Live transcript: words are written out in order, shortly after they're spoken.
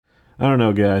I don't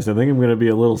know, guys. I think I'm going to be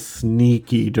a little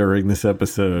sneaky during this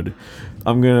episode.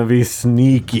 I'm going to be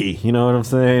sneaky. You know what I'm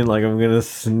saying? Like, I'm going to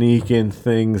sneak in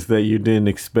things that you didn't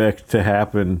expect to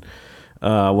happen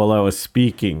while I was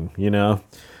speaking, you know?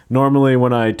 Normally,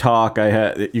 when I talk,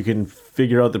 you can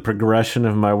figure out the progression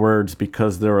of my words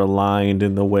because they're aligned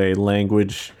in the way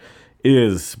language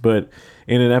is. But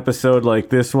in an episode like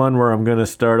this one, where I'm going to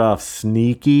start off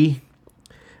sneaky,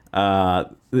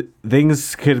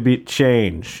 things could be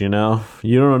changed, you know?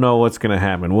 You don't know what's going to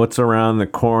happen, what's around the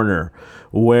corner,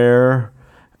 where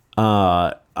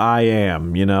I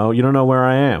am, you know? You don't know where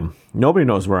I am. Nobody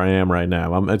knows where I am right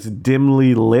now. It's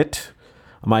dimly lit.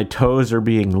 My toes are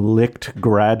being licked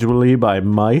gradually by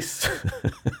mice.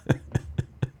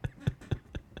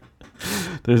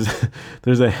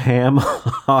 There's a ham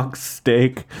hock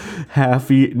steak half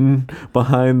eaten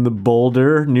behind the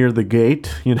boulder near the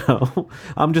gate, you know.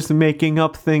 I'm just making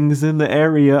up things in the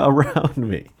area around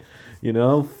me. You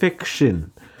know,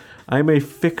 fiction. I'm a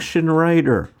fiction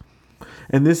writer.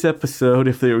 And this episode,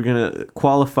 if they were going to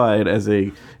qualify it as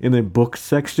in the book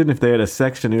section, if they had a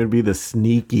section, it would be the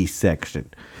sneaky section.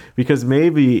 Because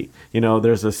maybe, you know,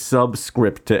 there's a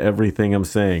subscript to everything I'm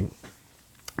saying.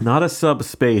 Not a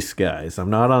subspace, guys. I'm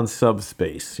not on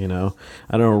subspace, you know.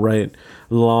 I don't write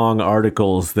long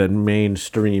articles that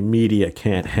mainstream media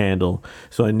can't handle,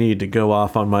 so I need to go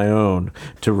off on my own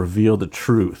to reveal the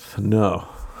truth. No.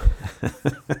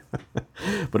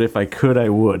 But if I could, I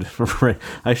would.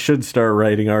 I should start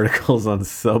writing articles on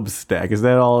Substack. Is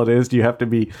that all it is? Do you have to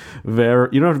be you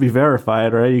don't have to be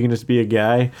verified, right? You can just be a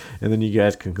guy, and then you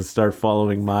guys can start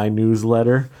following my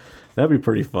newsletter. That'd be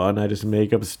pretty fun. I just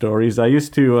make up stories. I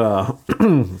used to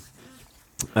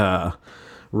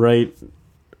write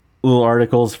little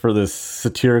articles for this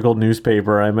satirical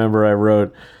newspaper. I remember I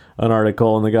wrote an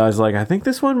article, and the guy's like, I think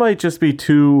this one might just be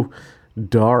too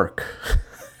dark.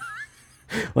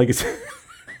 Like, it's...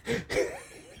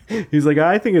 He's like,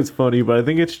 I think it's funny, but I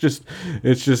think it's just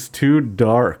too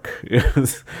dark.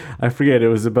 I forget. It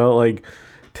was about like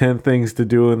 10 things to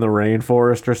do in the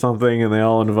rainforest or something, and they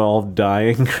all involved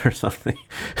dying or something.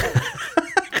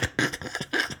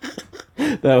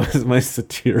 That was my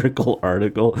satirical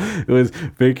article. It was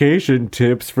vacation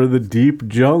tips for the deep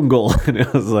jungle. And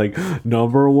it was like,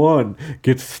 number 1,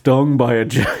 get stung by a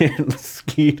giant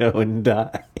mosquito and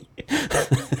die.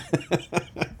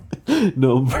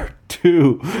 Number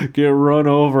 2, get run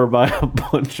over by a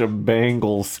bunch of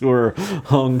Bengals who are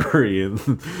hungry,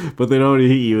 but they don't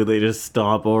eat you. They just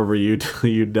stomp over you till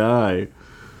you die.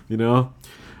 You know?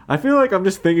 I feel like I'm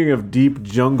just thinking of deep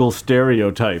jungle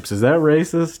stereotypes. Is that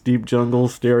racist? Deep jungle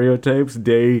stereotypes?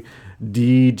 DJS,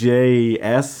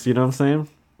 you know what I'm saying?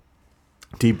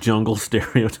 Deep jungle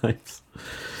stereotypes.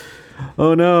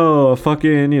 Oh no, a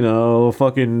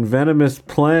fucking venomous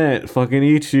plant fucking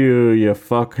eats you, you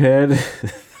fuckhead.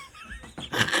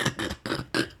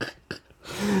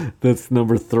 That's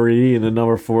number 3, and then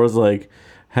number 4 is like,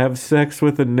 have sex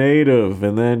with a native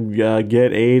and then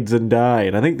get AIDS and die.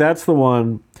 And I think that's the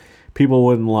one people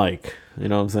wouldn't like. You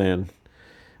know what I'm saying?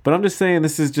 But I'm just saying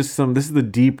this is the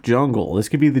deep jungle. This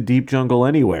could be the deep jungle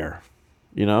anywhere.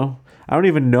 You know? I don't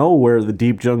even know where the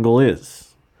deep jungle is.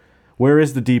 Where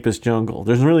is the deepest jungle?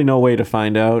 There's really no way to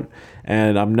find out,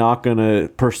 and I'm not going to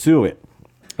pursue it.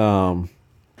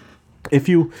 If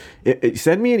you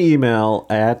send me an email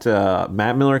at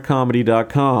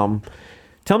mattmillercomedy.com,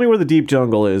 tell me where the deep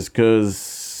jungle is,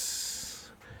 because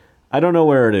I don't know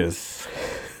where it is.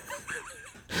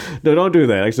 No, don't do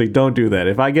that. Actually, don't do that.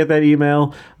 If I get that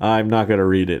email, I'm not going to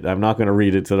read it. I'm not going to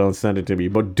read it, so don't send it to me.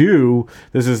 But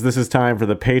this is time for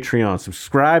the Patreon.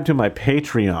 Subscribe to my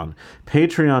Patreon.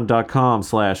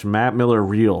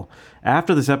 Patreon.com/MattMillerReal.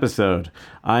 After this episode,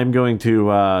 I'm going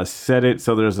to set it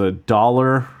so there's a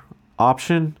 $1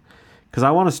 option, because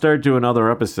I want to start doing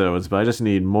other episodes, but I just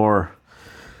need more,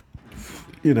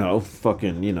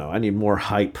 I need more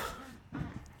hype.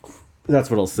 That's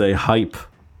what I'll say, hype.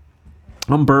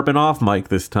 I'm burping off mic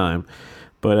this time.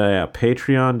 But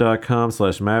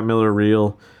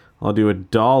patreon.com/MattMillerReal. I'll do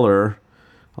 $1.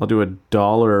 I'll do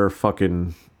 $1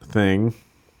 fucking thing.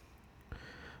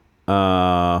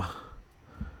 And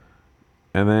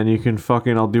then you can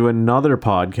I'll do another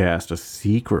podcast, a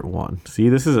secret one. See,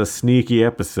 this is a sneaky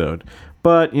episode.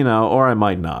 But, or I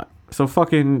might not. So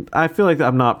I feel like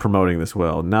I'm not promoting this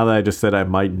well. Now that I just said I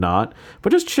might not.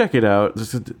 But just check it out.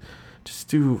 Just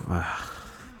do...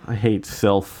 I hate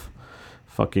self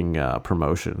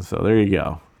promotion. So there you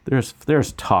go.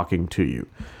 There's talking to you.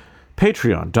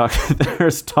 Patreon.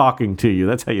 There's talking to you.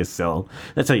 That's how you sell.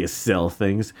 That's how you sell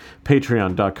things.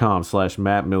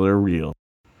 Patreon.com/MattMillerReal.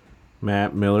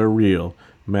 Matt Miller Real.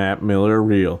 Matt Miller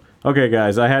Real. Okay,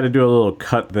 guys, I had to do a little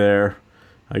cut there.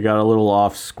 I got a little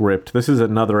off script. This is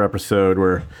another episode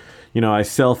where, I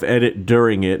self-edit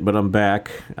during it, but I'm back.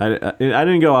 I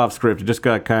didn't go off script. It just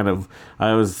got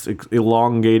I was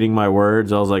elongating my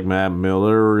words. I was like, Matt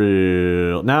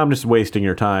Miller. Now I'm just wasting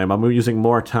your time. I'm using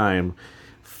more time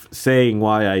saying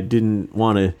why I didn't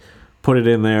want to put it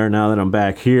in there now that I'm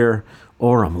back here.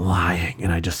 Or I'm lying,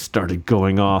 and I just started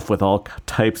going off with all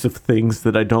types of things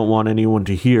that I don't want anyone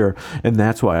to hear, and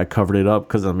that's why I covered it up,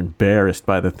 because I'm embarrassed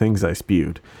by the things I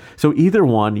spewed. So either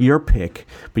one, your pick,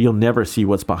 but you'll never see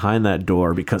what's behind that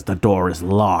door because the door is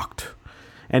locked.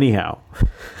 Anyhow,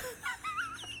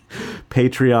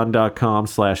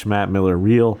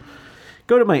 patreon.com/MattMillerReal.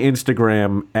 Go to my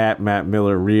Instagram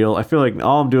 @MattMillerReal. I feel like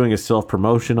all I'm doing is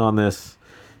self-promotion on this.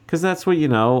 Because that's what,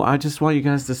 I just want you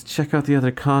guys to check out the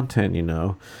other content, and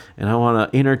I want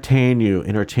to entertain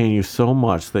you so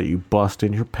much that you bust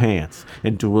in your pants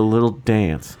and do a little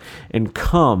dance and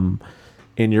come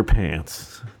in your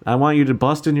pants. I want you to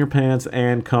bust in your pants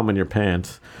and come in your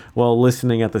pants while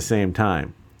listening at the same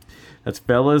time. That's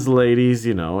fellas, ladies,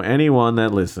 anyone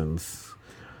that listens.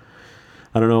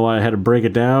 I don't know why I had to break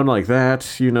it down like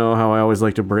that. You know how I always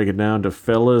like to break it down to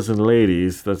fellas and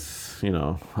ladies. That's,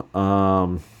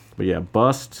 But yeah,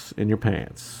 bust in your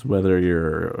pants, whether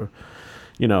you're,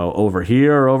 over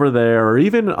here or over there, or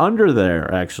even under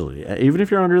there, actually. Even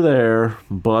if you're under there,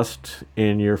 bust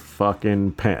in your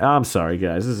fucking pants. I'm sorry,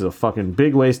 guys. This is a fucking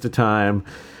big waste of time.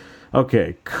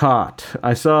 Okay, cot.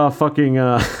 I saw a fucking,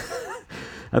 a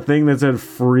thing that said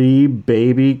free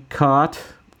baby cot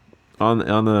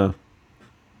on the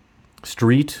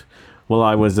street while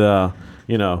I was,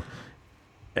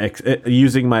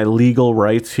 using my legal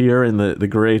rights here in the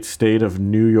great state of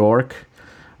New York.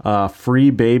 Free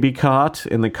baby cot,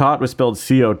 and the cot was spelled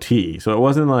C-O-T, so it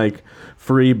wasn't like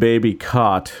free baby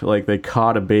cot, like they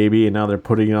caught a baby and now they're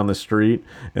putting it on the street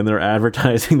and they're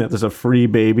advertising that there's a free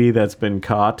baby that's been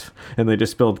caught, and they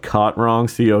just spelled cot wrong,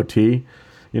 C-O-T.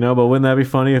 But wouldn't that be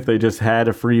funny if they just had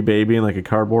a free baby in like a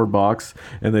cardboard box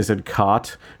and they said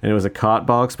cot and it was a cot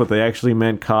box, but they actually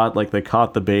meant cot, like they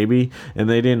caught the baby, and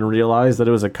they didn't realize that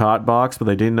it was a cot box, but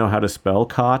they didn't know how to spell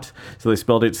cot, so they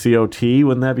spelled it C-O-T.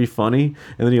 Wouldn't that be funny?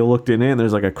 And then you looked in it and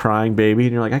there's like a crying baby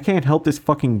and you're like, I can't help this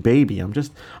fucking baby. I'm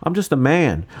just a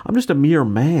man. I'm just a mere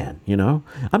man,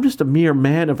 I'm just a mere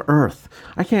man of earth.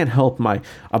 I can't help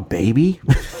a baby.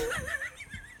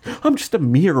 I'm just a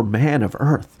mere man of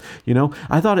earth,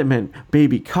 I thought it meant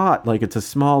baby cot, like it's a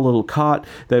small little cot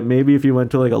that maybe if you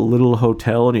went to like a little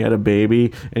hotel and you had a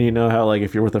baby, and you know how like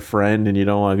if you're with a friend and you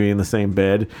don't want to be in the same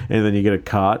bed and then you get a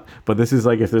cot, but this is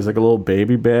like if there's like a little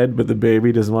baby bed, but the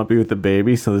baby doesn't want to be with the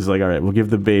baby, so there's like, all right, we'll give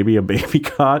the baby a baby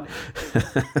cot.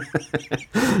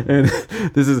 And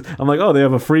I'm like, oh, they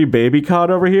have a free baby cot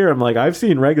over here. I'm like, I've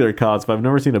seen regular cots, but I've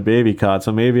never seen a baby cot,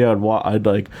 so maybe I'd walk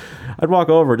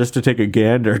over just to take a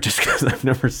gander, just because I've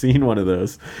never seen one of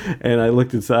those. And I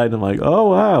looked inside and I'm like,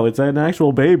 oh wow, it's an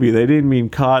actual baby. They didn't mean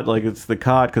caught like it's the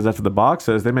cot because that's what the box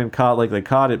says. They meant caught like they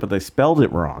caught it, but they spelled it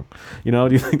wrong. Do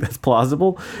you think that's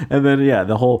plausible? And then yeah,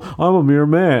 the whole I'm a mere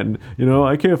man,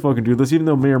 I can't fucking do this, even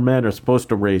though mere men are supposed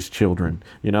to raise children,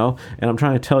 and I'm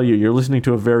trying to tell you, you're listening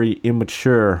to a very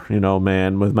immature,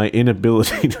 man with my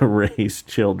inability to raise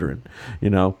children,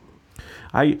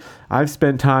 I've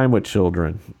spent time with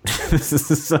children.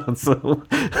 This sounds so...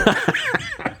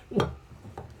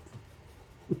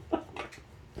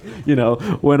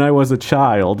 when I was a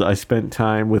child, I spent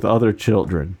time with other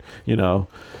children, I don't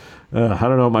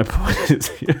know what my point is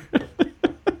here.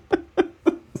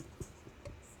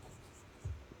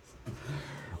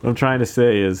 What I'm trying to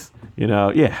say is,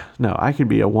 I could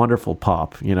be a wonderful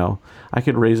pop, I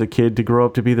could raise a kid to grow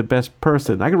up to be the best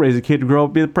person. I could raise a kid to grow up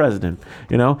to be the president,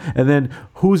 and then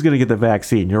who's going to get the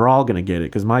vaccine? You're all going to get it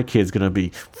because my kid's going to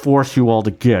force you all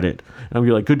to get it. And I'm going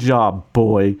to be like, good job,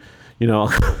 boy,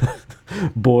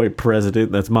 boy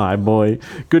president, that's my boy.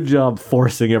 Good job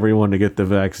forcing everyone to get the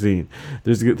vaccine.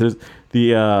 There's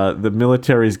the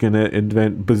military's going to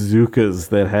invent bazookas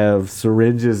that have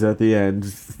syringes at the end.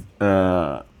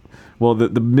 The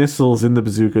missiles in the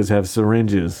bazookas have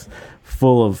syringes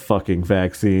full of fucking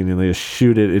vaccine, and they just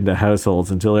shoot it into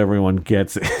households until everyone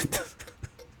gets it.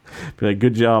 Be like,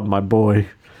 good job, my boy.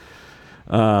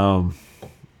 That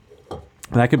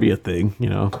could be a thing,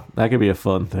 That could be a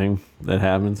fun thing that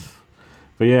happens.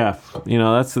 But yeah,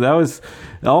 that was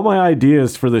all my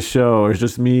ideas for the show. Is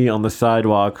just me on the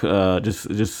sidewalk,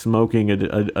 just smoking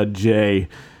a J,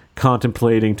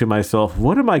 contemplating to myself,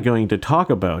 what am I going to talk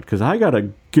about? Because I got a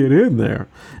get in there.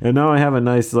 And now I have a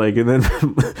nice, like, and then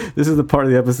this is the part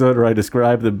of the episode where I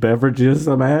describe the beverages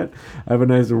I'm at. I have a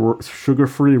nice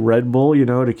sugar-free Red Bull, you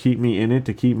know, to keep me in it,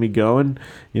 to keep me going,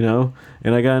 you know.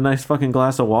 And I got a nice fucking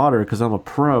glass of water because I'm a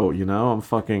pro, you know.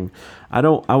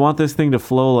 I want this thing to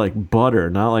flow like butter,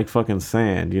 not like fucking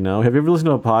sand, you know. Have you ever listened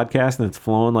to a podcast and it's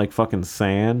flowing like fucking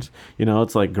sand? You know,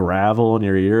 it's like gravel in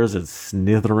your ears. It's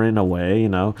snithering away, you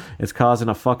know. It's causing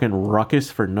a fucking ruckus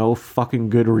for no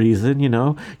fucking good reason, you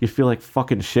know. You feel like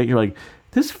fucking shit. You're like,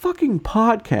 this fucking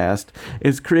podcast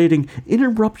is creating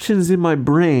interruptions in my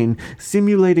brain,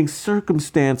 simulating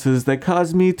circumstances that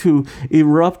cause me to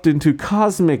erupt into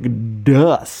cosmic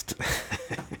dust.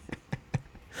 You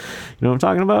know what I'm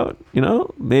talking about? You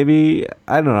know, maybe,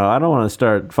 I don't know. I don't want to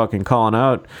start fucking calling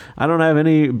out. I don't have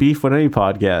any beef with any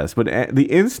podcast, but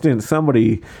the instant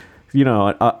somebody, you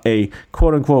know, a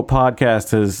quote unquote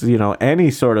podcast has, you know, any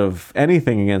sort of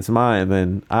anything against mine,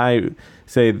 then I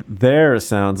say theirs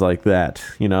sounds like that,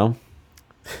 you know.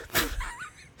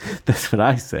 That's what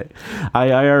I say.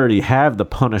 I already have the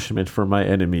punishment for my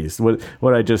enemies.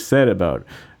 What I just said about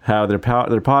how their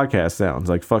podcast sounds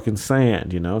like fucking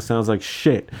sand, you know, sounds like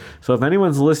shit. So if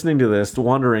anyone's listening to this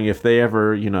wondering if they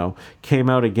ever, you know, came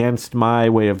out against my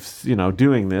way of, you know,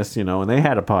 doing this, you know, and they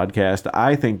had a podcast,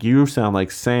 I think you sound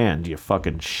like sand, you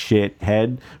fucking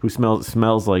shithead who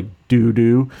smells like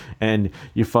doo-doo, and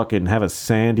you fucking have a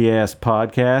sandy ass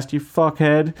podcast, you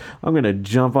fuckhead. I'm gonna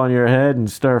jump on your head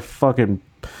and start fucking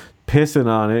pissing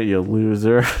on it, you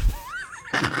loser.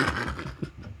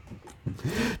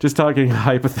 Just talking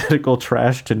hypothetical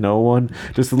trash to no one,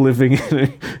 just living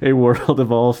in a world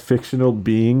of all fictional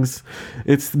beings.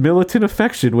 It's Militant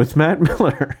Affection with Matt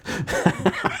Miller.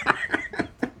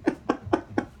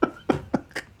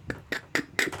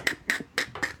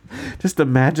 Just a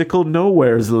magical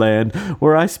nowheres land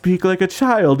where I speak like a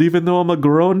child even though I'm a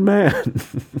grown man.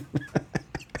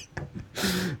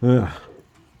 I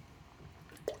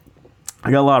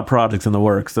got a lot of projects in the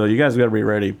works, so you guys got to be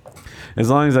ready. As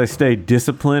long as I stay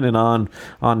disciplined and on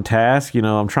task, you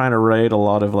know, I'm trying to write a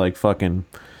lot of like fucking,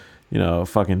 you know,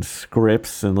 fucking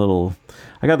scripts and little.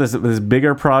 I got this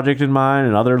bigger project in mind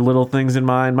and other little things in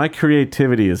mind. My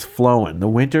creativity is flowing. The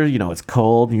winter, you know, it's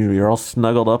cold. You're all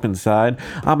snuggled up inside.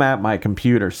 I'm at my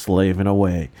computer slaving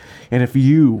away. And if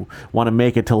you want to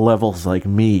make it to levels like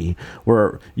me,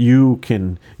 where you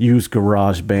can use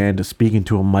GarageBand to speak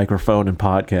into a microphone and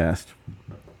podcast,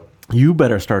 you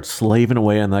better start slaving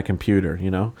away on that computer,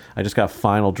 you know? I just got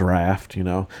Final Draft, you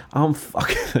know? I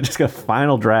just got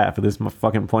Final Draft at this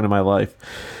fucking point in my life.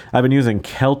 I've been using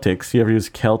Celtics. You ever use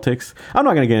Celtics? I'm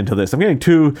not going to get into this. I'm getting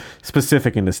too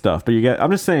specific into stuff. But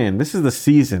I'm just saying, this is the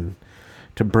season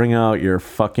to bring out your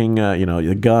fucking, you know,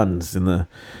 your guns in the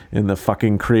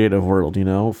fucking creative world, you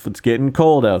know? If it's getting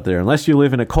cold out there, unless you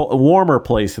live in a warmer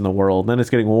place in the world, then it's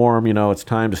getting warm, you know, it's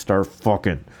time to start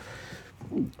fucking.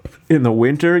 In the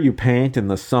winter, you paint. In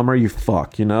the summer, you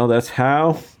fuck. You know, that's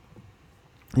how.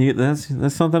 That's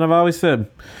something I've always said.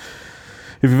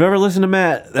 If you've ever listened to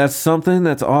Matt, that's something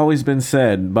that's always been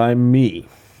said by me.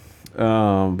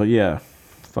 But yeah,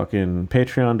 fucking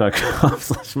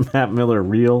patreon.com/Matt Miller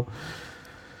Real.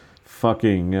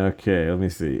 Fucking okay, let me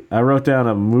see. I wrote down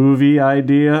a movie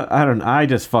idea.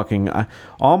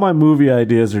 All my movie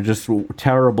ideas are just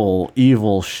terrible,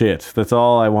 evil shit. That's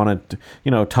all I want to,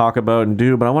 you know, talk about and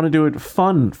do. But I want to do it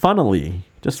funnily.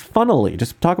 Just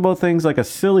talk about things like a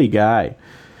silly guy.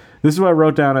 This is what I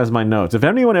wrote down as my notes. If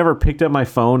anyone ever picked up my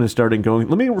phone and started going,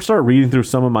 let me start reading through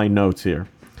some of my notes here.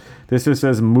 This just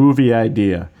says movie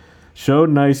idea. Show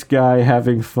nice guy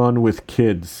having fun with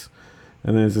kids.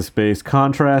 And then there's a space.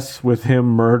 Contrasts with him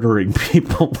murdering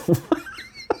people.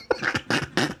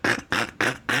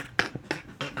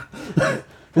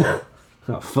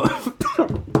 Oh, fuck.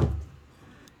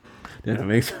 Yeah, it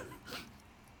makes...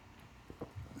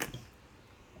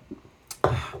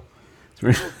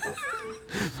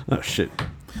 Oh, shit.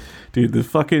 Dude,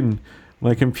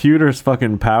 my computer's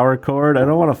fucking power cord. I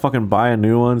don't want to fucking buy a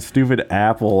new one. Stupid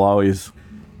Apple always...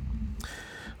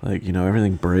 Like, you know,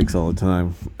 everything breaks all the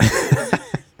time.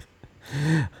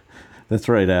 That's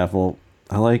right, Apple.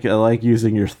 I like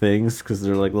using your things because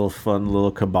they're like little fun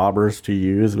little kebabbers to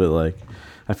use, but like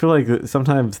I feel like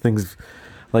sometimes things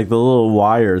like the little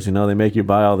wires, you know, they make you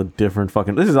buy all the different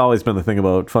fucking... This has always been the thing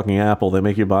about fucking Apple. They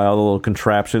make you buy all the little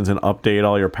contraptions and update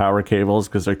all your power cables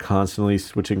because they're constantly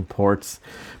switching ports.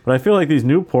 But I feel like these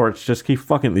new ports just keep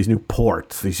fucking... These new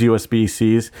ports, these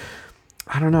USB-Cs...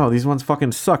 I don't know. These ones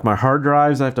fucking suck. My hard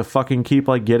drives, I have to fucking keep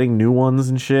like getting new ones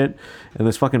and shit. And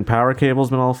this fucking power cable's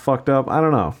been all fucked up. I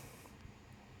don't know.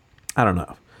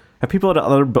 Have people at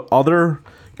other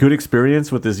good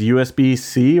experience with this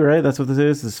USB-C, right? That's what this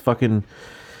is. This fucking...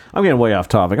 I'm getting way off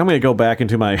topic. I'm going to go back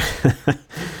into my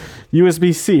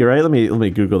USB-C, right? Let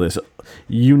me Google this.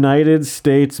 United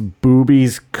States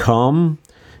boobies cum,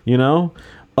 you know?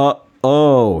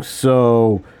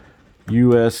 So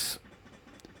USB-C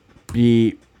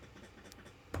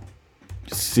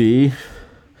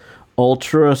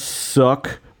ultra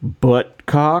suck butt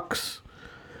cocks.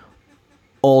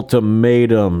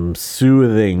 Ultimatum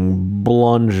soothing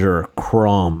blunger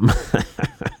crumb.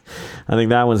 I think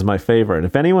that one's my favorite.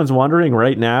 If anyone's wondering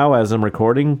right now as I'm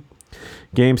recording,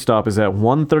 GameStop is at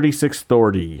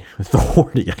 136.30.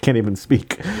 30. I can't even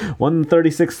speak.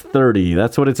 136.30.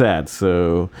 That's what it's at.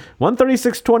 So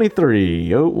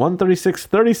 136.23. Oh,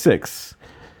 136.36.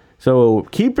 So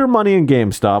keep your money in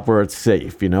GameStop where it's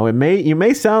safe. You know, you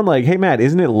may sound like, hey Matt,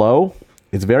 isn't it low?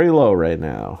 It's very low right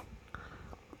now.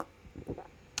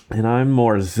 And I'm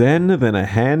more zen than a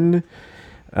hen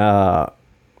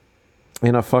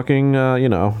in a fucking,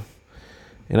 in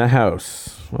a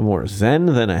house. I'm more zen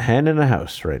than a hen in a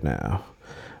house right now.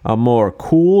 I'm more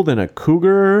cool than a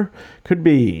cougar could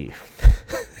be.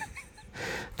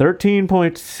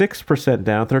 13.6%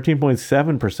 down,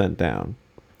 13.7% down.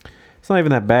 It's not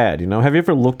even that bad, you know? Have you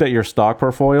ever looked at your stock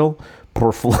portfolio?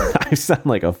 I sound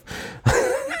like a...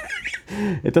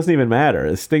 It doesn't even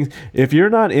matter. This thing, if you're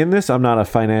not in this, I'm not a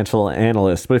financial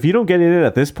analyst. But if you don't get in it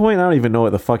at this point, I don't even know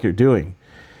what the fuck you're doing.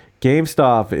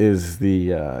 GameStop is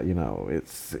the,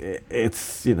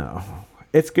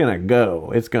 it's gonna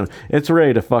go. It's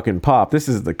ready to fucking pop. This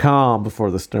is the calm before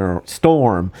the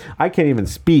storm. I can't even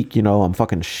speak, I'm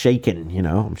fucking shaking,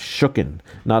 I'm shooken,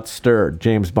 not stirred.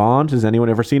 James Bond, has anyone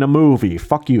ever seen a movie?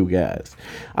 Fuck you guys.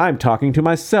 I'm talking to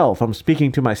myself. I'm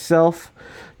speaking to myself.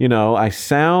 I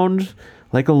sound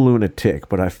like a lunatic,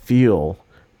 but I feel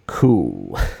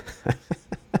cool.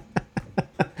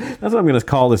 That's what I'm going to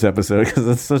call this episode because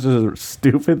it's such a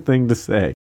stupid thing to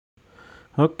say.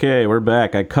 Okay, we're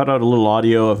back. I cut out a little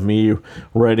audio of me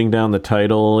writing down the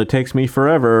title. It takes me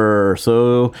forever.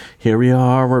 So here we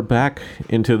are. We're back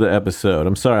into the episode.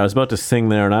 I'm sorry. I was about to sing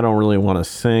there, and I don't really want to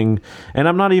sing. And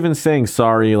I'm not even saying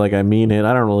sorry like I mean it.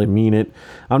 I don't really mean it.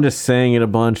 I'm just saying it a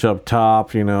bunch up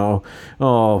top,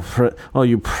 Oh,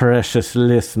 you precious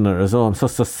listeners. Oh, I'm so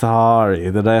sorry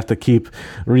that I have to keep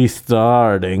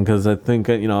restarting because I think,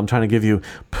 I'm trying to give you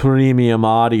premium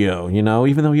audio,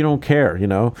 even though you don't care,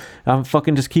 I'm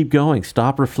fucking just keep going.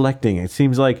 Stop reflecting. It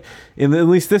seems like in at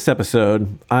least this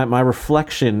episode, my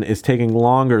reflection is taking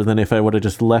longer than if I would have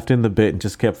just left in the bit and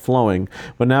just kept flowing.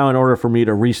 But now in order for me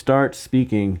to restart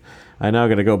speaking, I now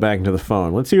got to go back into the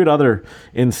phone. Let's see what other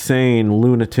insane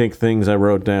lunatic things I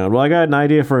wrote down. Well, I got an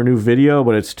idea for a new video,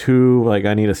 but it's too,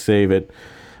 I need to save it.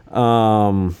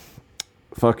 I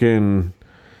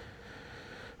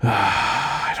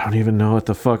don't even know what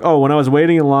the fuck. Oh, when I was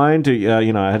waiting in line to,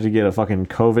 I had to get a fucking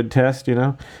COVID test,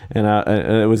 and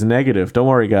it was negative. Don't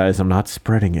worry, guys. I'm not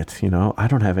spreading it, I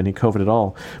don't have any COVID at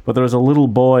all. But there was a little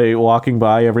boy walking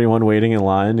by everyone waiting in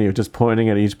line. He was just pointing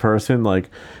at each person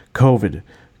like, COVID,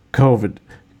 COVID,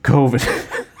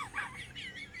 COVID.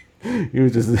 He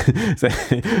was just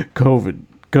saying,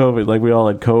 COVID, like we all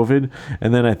had COVID.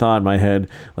 And then I thought in my head,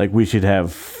 like, we should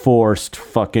have forced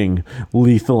fucking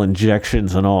lethal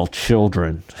injections on all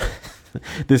children.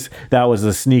 That was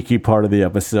the sneaky part of the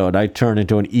episode. I turned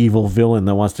into an evil villain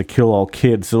that wants to kill all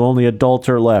kids, so only adults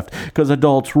are left, because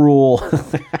adults rule.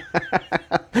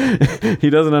 He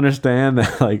doesn't understand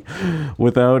that,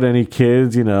 without any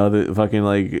kids, the fucking,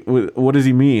 what does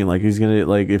he mean? He's gonna,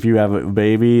 if you have a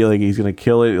baby, he's gonna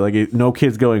kill it, no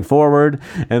kids going forward,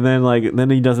 and then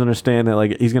he doesn't understand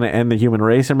that, he's gonna end the human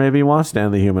race, or maybe he wants to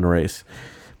end the human race.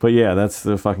 But yeah, that's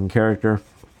the fucking character.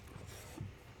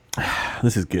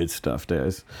 This is good stuff,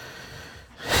 guys.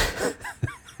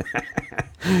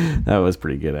 That was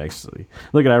pretty good, actually.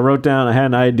 Look, I wrote down, I had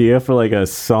an idea for a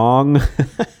song,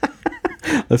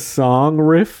 a song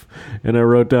riff, and I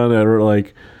wrote down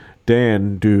that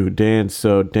Dan do Dan,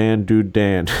 so Dan do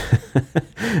Dan.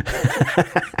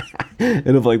 And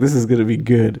I'm like, this is gonna be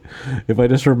good. If I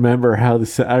just remember how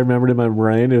I remembered in my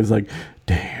brain, it was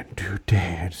Dan do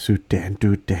Dan, so Dan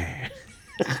do Dan.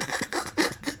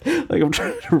 I'm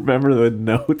trying to remember the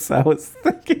notes I was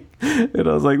thinking. And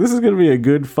I was like, this is going to be a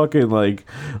good fucking,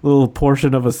 little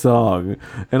portion of a song.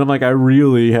 And I'm like, I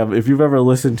really have, if you've ever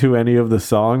listened to any of the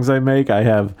songs I make, I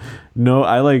have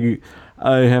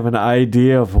an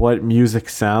idea of what music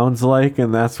sounds like.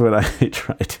 And that's what I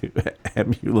try to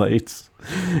emulate.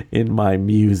 in my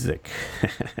music.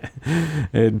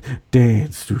 And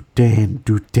dance, do dan,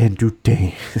 do dan, do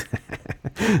dan.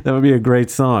 That would be a great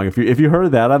song. If you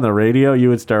heard that on the radio, you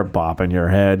would start bopping your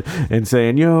head and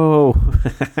saying, yo.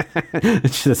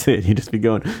 It's just it. You'd just be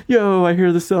going, yo, I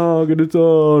hear the song and it's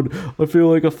on. I feel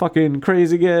like a fucking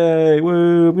crazy guy.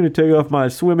 Whoa, I'm going to take off my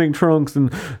swimming trunks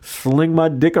and sling my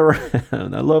dick around.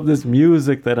 I love this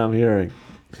music that I'm hearing.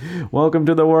 Welcome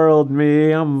to the world,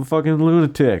 me. I'm a fucking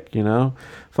lunatic, you know?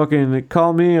 Fucking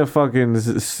call me a fucking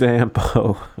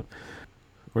Sampo.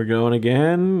 We're going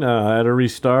again. I had to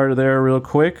restart there real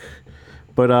quick.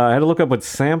 But I had to look up what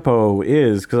Sampo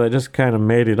is because I just kind of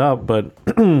made it up. But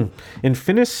in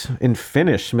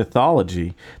Finnish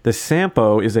mythology, the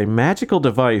Sampo is a magical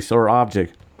device or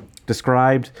object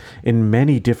described in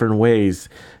many different ways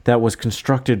that was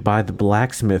constructed by the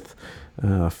blacksmith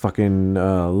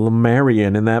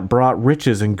Lemurian, and that brought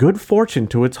riches and good fortune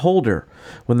to its holder.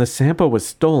 When the Sampo was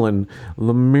stolen,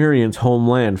 Lemurian's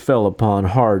homeland fell upon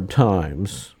hard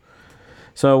times.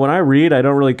 So when I read, I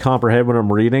don't really comprehend what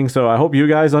I'm reading, so I hope you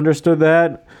guys understood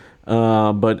that.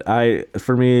 But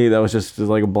for me, that was just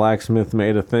like a blacksmith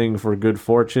made a thing for good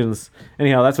fortunes.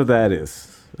 Anyhow, that's what that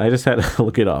is. I just had to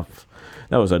look it up.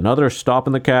 That was another stop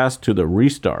in the cast to the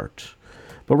restart.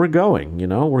 But we're going,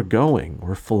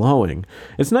 we're flowing.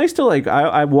 It's nice to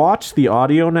I watch the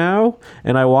audio now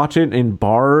and I watch it in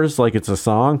bars like it's a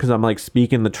song because I'm like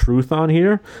speaking the truth on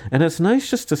here. And it's nice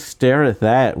just to stare at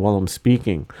that while I'm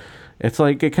speaking. It's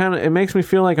like it makes me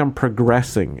feel like I'm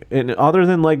progressing. And other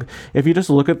than like if you just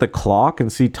look at the clock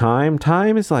and see time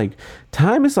is like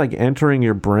entering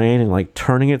your brain and like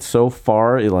turning it so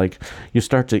far it like you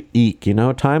start to eek,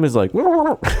 Time is like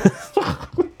you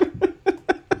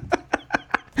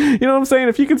know what I'm saying?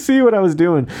 If you could see what I was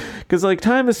doing. Because, like,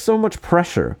 time is so much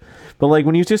pressure. But, like,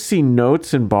 when you just see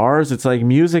notes and bars, it's like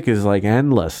music is, like,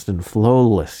 endless and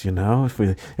flowless, If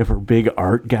we're big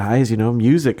art guys,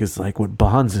 music is, like, what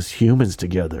bonds us humans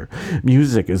together.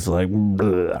 Music is, like,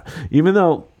 bleh. Even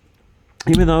though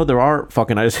there are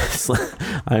fucking, I'm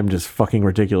just fucking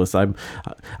ridiculous. I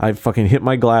fucking hit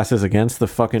my glasses against the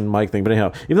fucking mic thing. But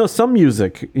anyhow, even though some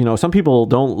music, some people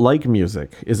don't like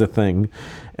music is a thing.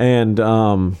 And,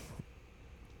 I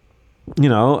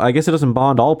guess it doesn't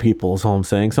bond all people is all I'm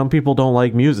saying. Some people don't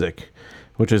like music,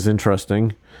 which is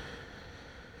interesting.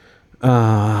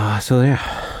 So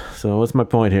what's my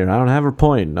point here? I don't have a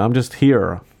point. I'm just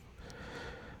here.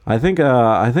 I think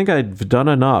I've done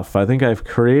enough. I think I've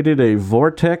created a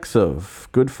vortex of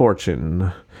good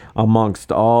fortune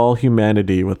amongst all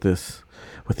humanity with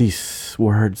these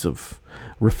words of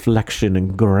reflection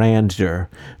and grandeur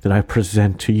that I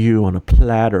present to you on a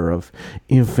platter of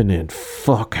infinite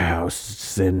fuckhouse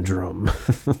syndrome.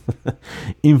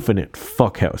 Infinite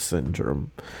fuckhouse syndrome.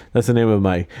 That's the name of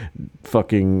my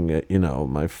fucking,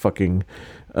 my fucking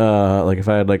like if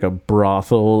I had like a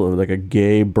brothel or like a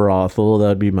gay brothel,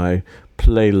 that'd be my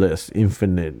playlist,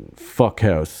 Infinite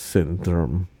Fuckhouse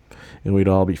Syndrome. And we'd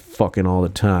all be fucking all the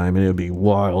time, and it'd be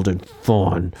wild and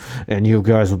fun, and you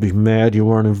guys would be mad you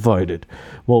weren't invited.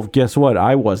 Well, guess what?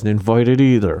 I wasn't invited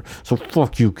either, so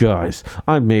fuck you guys.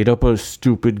 I made up a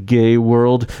stupid gay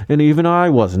world, and even I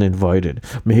wasn't invited.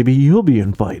 Maybe you'll be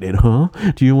invited, huh?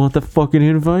 Do you want the fucking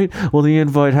invite? Well, the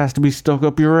invite has to be stuck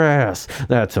up your ass.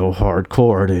 That's how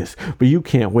hardcore it is. But you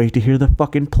can't wait to hear the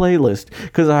fucking playlist,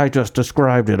 because I just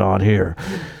described it on here.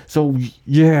 So,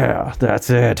 yeah,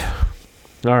 that's it.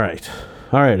 All right,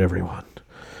 everyone.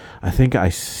 I think I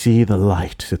see the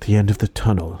light at the end of the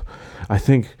tunnel. I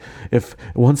think if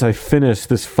once I finish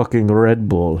this fucking Red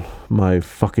Bull, my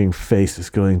fucking face is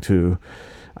going to...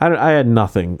 I had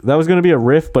nothing. That was going to be a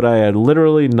riff, but I had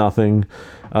literally nothing.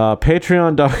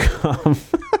 Patreon.com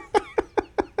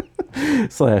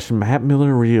 /Matt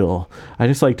Miller Real. I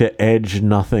just like to edge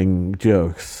nothing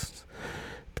jokes.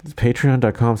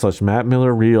 Patreon.com /Matt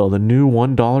Miller Real. The new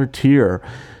 $1 tier.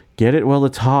 Get it while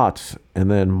it's hot,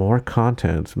 and then more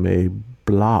content may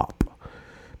blop.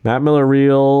 Matt Miller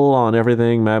Real on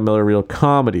everything. Matt Miller Real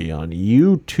Comedy on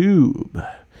YouTube.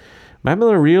 Matt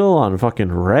Miller Real on fucking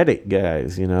Reddit,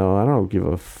 guys. I don't give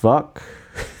a fuck.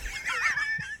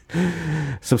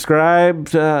 Subscribe.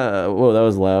 Whoa, that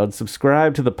was loud.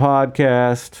 Subscribe to the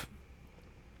podcast.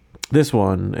 This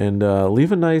one. And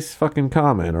leave a nice fucking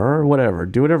comment or whatever.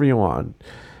 Do whatever you want.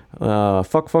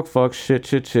 Fuck,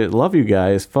 shit. Love you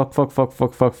guys. Fuck,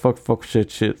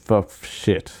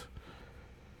 shit.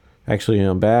 Actually,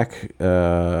 I'm back.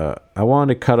 I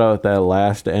wanted to cut out that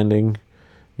last ending.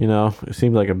 It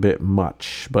seemed like a bit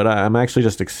much. But I'm actually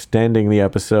just extending the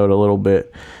episode a little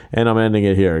bit. And I'm ending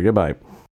it here. Goodbye.